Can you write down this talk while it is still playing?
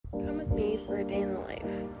Come with me for a day in the life.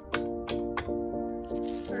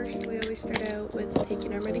 First, we always start out with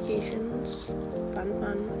taking our medications. Fun.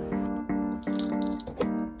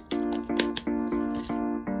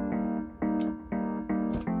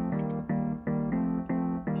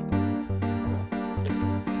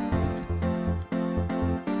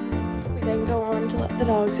 We then go on to let the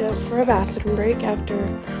dogs out for a bathroom break after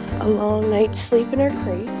a long night's sleep in our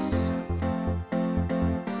crates.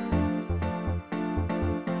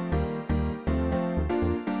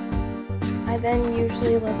 I then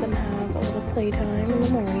usually let them have a little playtime in the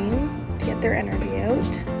morning to get their energy out.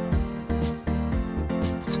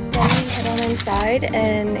 Then we head on inside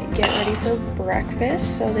and get ready for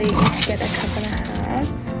breakfast, so they each get a cup and a half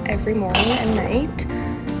every morning and night.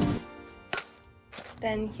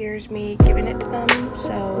 Then here's me giving it to them,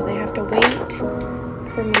 so they have to wait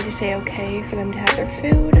for me to say okay for them to have their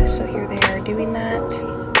food, so here they are doing that.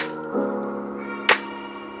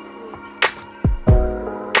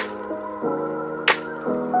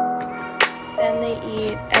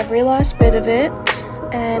 Every last bit of it,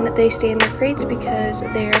 and they stay in their crates because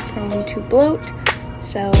they are prone to bloat,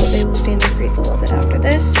 so they will stay in their crates a little bit after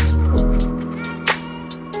this.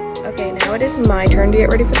 Okay, now it is my turn to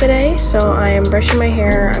get ready for the day, so I am brushing my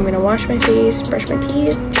hair, I'm going to wash my face, brush my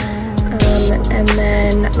teeth, and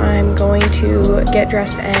then I'm going to get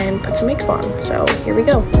dressed and put some makeup on, so here we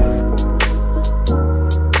go.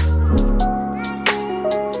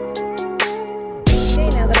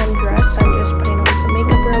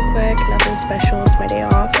 Nothing special, it's my day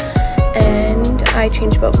off, and I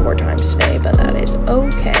changed about 4 times today, but that is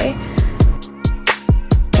okay.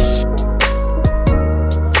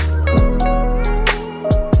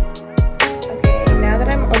 Okay, now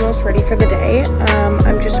that I'm almost ready for the day,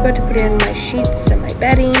 I'm just about to put in my sheets and my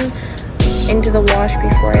bedding into the wash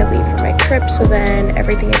before I leave for my trip, so then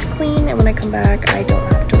everything is clean, and when I come back I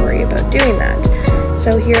don't have to worry about doing that.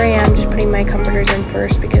 So here I am just putting my comforters in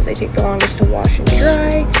first because they take the longest to wash and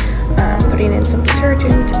dry. Putting in some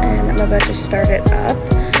detergent, and I'm about to start it up.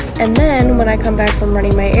 And then when I come back from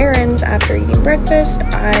running my errands after eating breakfast,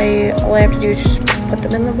 all I have to do is just put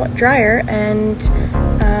them in the dryer and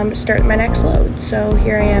start my next load. So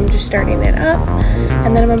here I am just starting it up,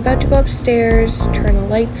 and then I'm about to go upstairs, turn the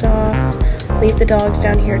lights off, leave the dogs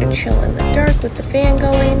down here to chill in the dark with the fan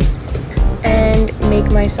going, and make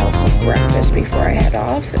myself some breakfast before I head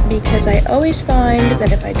off, because I always find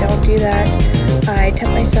that if I don't do that, I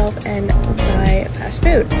tempt myself and buy fast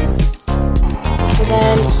food. So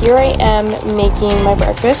then here I am making my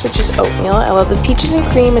breakfast, which is oatmeal. I love the peaches and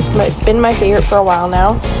cream. It's been my favorite for a while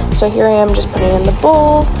now. So here I am just putting it in the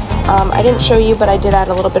bowl. I didn't show you, but I did add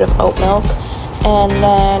a little bit of oat milk, and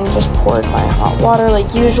then just poured my hot water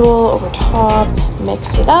like usual over top,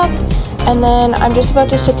 mixed it up. And then I'm just about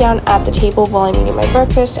to sit down at the table while I'm eating my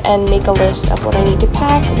breakfast and make a list of what I need to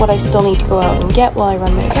pack, what I still need to go out and get while I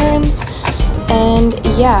run my errands. And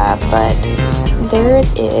yeah, but there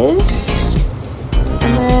it is.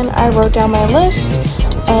 And then I wrote down my list,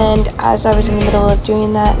 and as I was in the middle of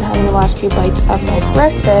doing that and having the last few bites of my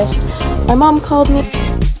breakfast, my mom called me.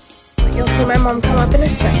 You'll see my mom come up in a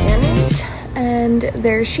second. And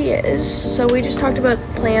there she is. So we just talked about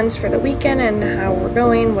plans for the weekend and how we're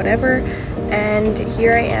going, whatever. And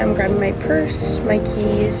here I am grabbing my purse, my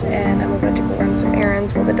keys, and I'm about to go run some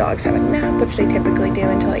errands while the dogs have a nap, which they typically do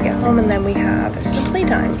until I get home, and then we have some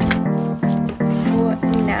playtime. So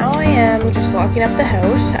now I am just locking up the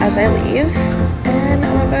house as I leave, and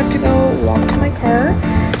I'm about to go walk to my car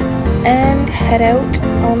and head out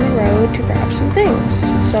on the road to grab some things.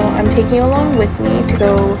 So I'm taking along with me to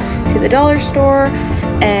go to the dollar store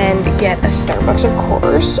and get a Starbucks, of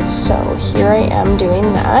course. So here I am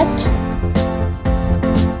doing that.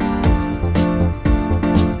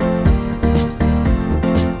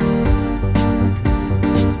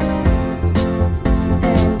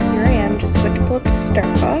 And here I am just about to pull up to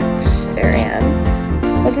Starbucks. There I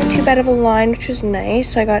am. Wasn't too bad of a line, which was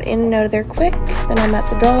nice, so I got in and out of there quick. Then I'm at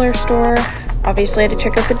the dollar store. Obviously I had to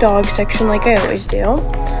check out the dog section like I always do.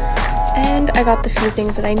 And I got the few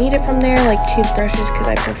things that I needed from there, like toothbrushes, because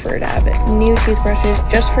I prefer to have new toothbrushes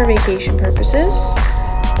just for vacation purposes.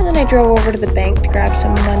 And then I drove over to the bank to grab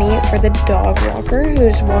some money for the dog walker,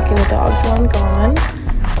 who's walking the dogs while I'm gone.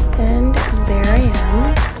 And there I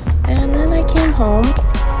am. And then I came home.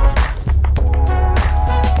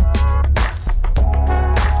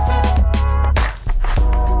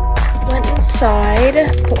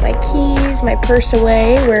 Put my keys, my purse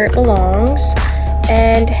away where it belongs,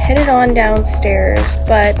 and headed on downstairs.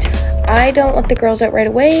 But I don't let the girls out right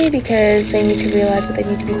away because they need to realize that they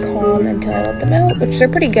need to be calm until I let them out, which they're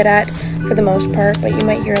pretty good at for the most part, but you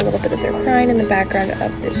might hear a little bit of their crying in the background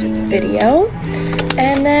of this video.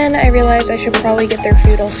 And then I realized I should probably get their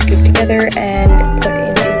food all scooped together and put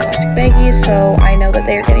into plastic baggies so I know that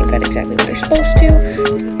they are getting fed exactly what they're supposed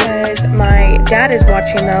to, because my dad is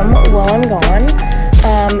watching them while I'm gone.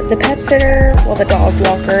 The pet sitter, well, the dog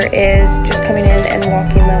walker, is just coming in and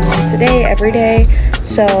walking them once a day, every day.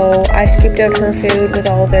 So I scooped out her food with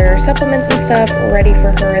all their supplements and stuff ready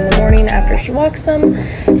for her in the morning after she walks them.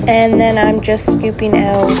 And then I'm just scooping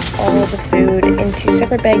out all of the food into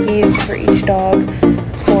separate baggies for each dog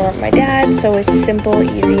for my dad. So it's simple,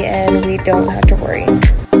 easy, and we don't have to worry.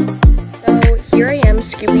 Here I am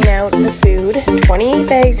scooping out the food, 28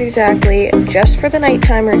 bags exactly, just for the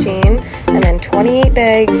nighttime routine, and then 28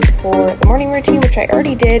 bags for the morning routine, which I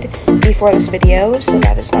already did before this video, so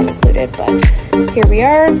that is not included, but here we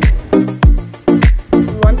are.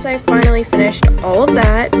 Once I finally finished all of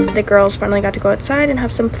that, the girls finally got to go outside and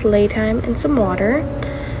have some playtime and some water.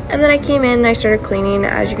 And then I came in and I started cleaning.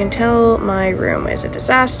 As you can tell, my room is a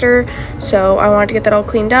disaster, so I wanted to get that all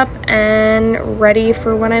cleaned up and ready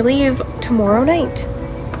for when I leave tomorrow night.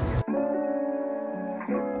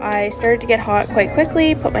 I started to get hot quite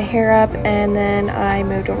quickly, put my hair up, and then I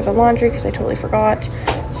moved over the laundry because I totally forgot.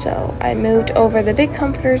 So I moved over the big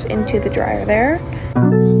comforters into the dryer there.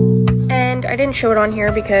 And I didn't show it on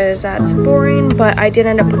here because that's boring, but I did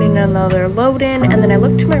end up putting another load in, and then I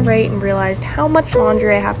looked to my right and realized how much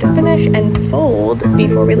laundry I have to finish and fold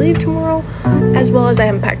before we leave tomorrow, as well as I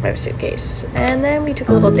haven't packed my suitcase. And then we took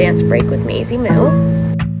a little dance break with Maizey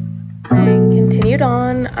Moo. Then continued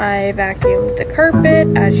on, I vacuumed the carpet,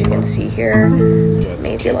 as you can see here.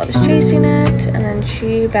 Maizey loves chasing it, and then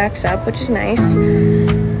she backs up, which is nice.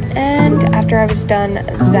 And after I was done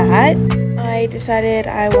that, I decided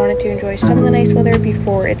I wanted to enjoy some of the nice weather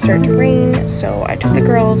before it started to rain, so I took the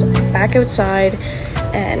girls back outside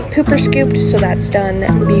and pooper scooped, so that's done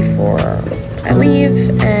before I leave.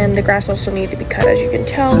 And the grass also needed to be cut, as you can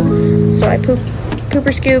tell, so I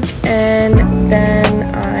pooper scooped, and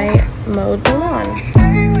then I mowed the lawn.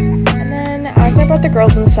 And then as I brought the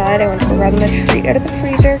girls inside, I went to go grab them a treat out of the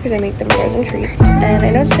freezer because I make them frozen treats, and I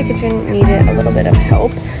noticed the kitchen needed a little bit of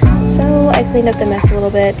help, so I cleaned up the mess a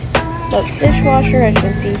little bit, loaded the dishwasher, as you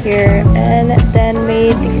can see here, and then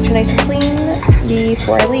made the kitchen nice and clean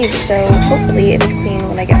before I leave. So hopefully it is clean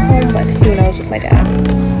when I get home, but who knows with my dad.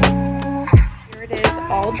 Here it is,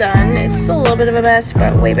 all done. It's still a little bit of a mess,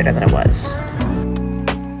 but way better than it was.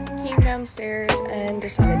 Came downstairs and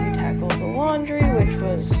decided to tackle the laundry, which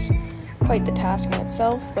was quite the task in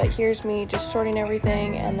itself, but here's me just sorting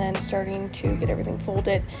everything and then starting to get everything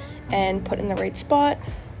folded and put in the right spot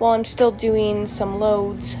while I'm still doing some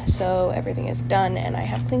loads, so everything is done and I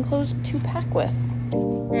have clean clothes to pack with.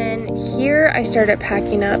 And here I started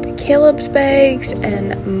packing up Caleb's bags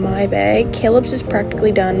and my bag. Caleb's is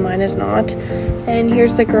practically done, mine is not. And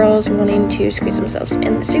here's the girls wanting to squeeze themselves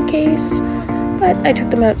in the suitcase, but I took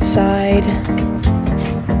them outside,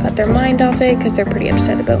 got their mind off it because they're pretty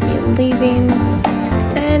upset about me leaving.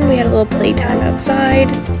 And we had a little playtime outside.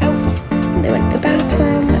 They went to the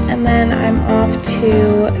bathroom, and then I'm off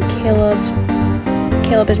to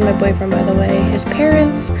Caleb is my boyfriend, by the way, his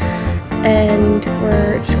parents, and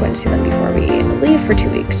we're just going to see them before we leave for 2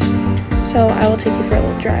 weeks. So I will take you for a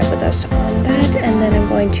little drive with us on that, and then I'm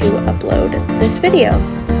going to upload this video.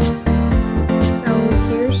 So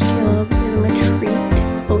here's Caleb, give him a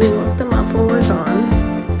treat, but we woke them up when we're gone,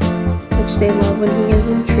 which they love when he gives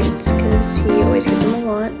them treats because he always gives them a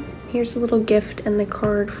lot. Here's a little gift and the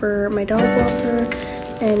card for my dog walker,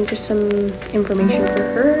 and just some information for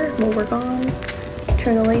her while we're gone.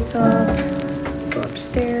 Turn the lights off, go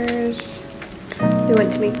upstairs. We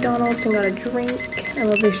went to McDonald's and got a drink. I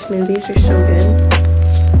love their smoothies, they're so good.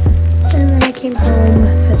 And then I came home,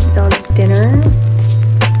 fed the dogs dinner.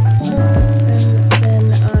 And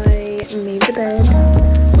then I made the bed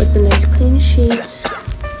with the nice clean sheets.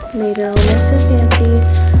 Made it all nice and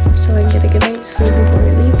fancy so I can get a good night's sleep before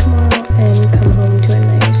we leave tomorrow and come home to a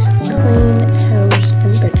nice clean house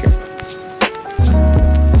and bedroom.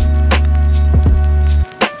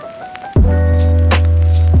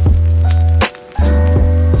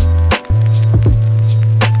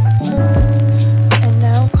 And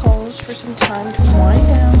now calls for some time to wind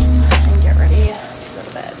down and get ready to go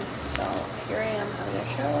to bed. So here I am having a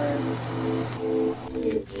shower.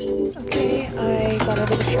 Okay, I got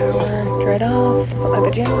out of the shower, dried off, put my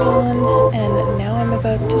pajamas on, and now I'm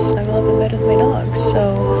about to snuggle up in bed with my dog.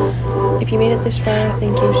 So if you made it this far,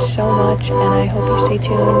 thank you so much, and I hope you stay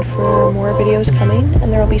tuned for more videos coming,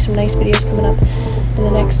 and there will be some nice videos coming up in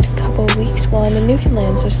the next couple of weeks while I'm in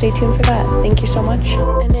Newfoundland, so stay tuned for that. Thank you so much.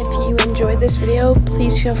 And if you enjoyed this video,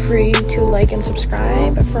 please feel free to like and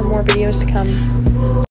subscribe for more videos to come.